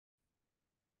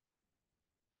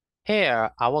Here,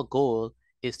 our goal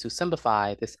is to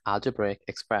simplify this algebraic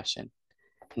expression.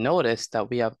 Notice that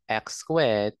we have x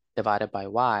squared divided by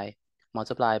y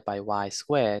multiplied by y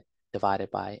squared divided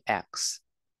by x.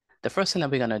 The first thing that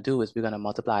we're going to do is we're going to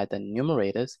multiply the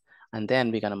numerators, and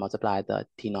then we're going to multiply the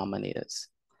denominators.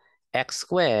 X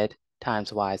squared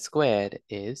times y squared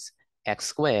is x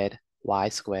squared y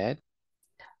squared,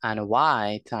 and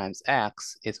y times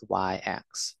x is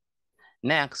yx.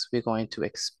 Next, we're going to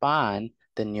expand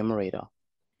the numerator.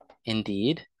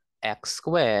 Indeed, x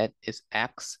squared is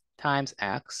x times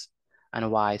x,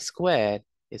 and y squared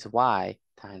is y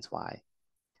times y.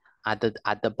 At the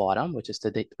bottom, which is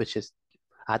the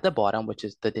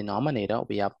denominator,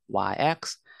 we have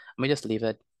yx, and we just leave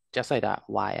it just like that,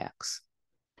 yx.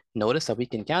 Notice that we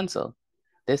can cancel.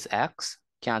 This x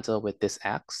cancel with this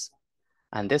x,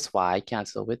 and this y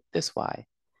cancel with this y.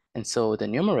 And so the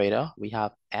numerator, we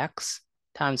have x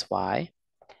times y.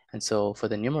 And so for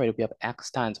the numerator, we have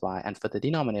x times y. And for the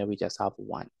denominator, we just have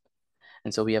 1.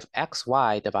 And so we have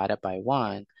xy divided by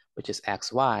 1, which is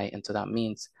xy. And so that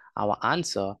means our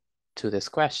answer to this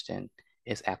question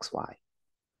is xy.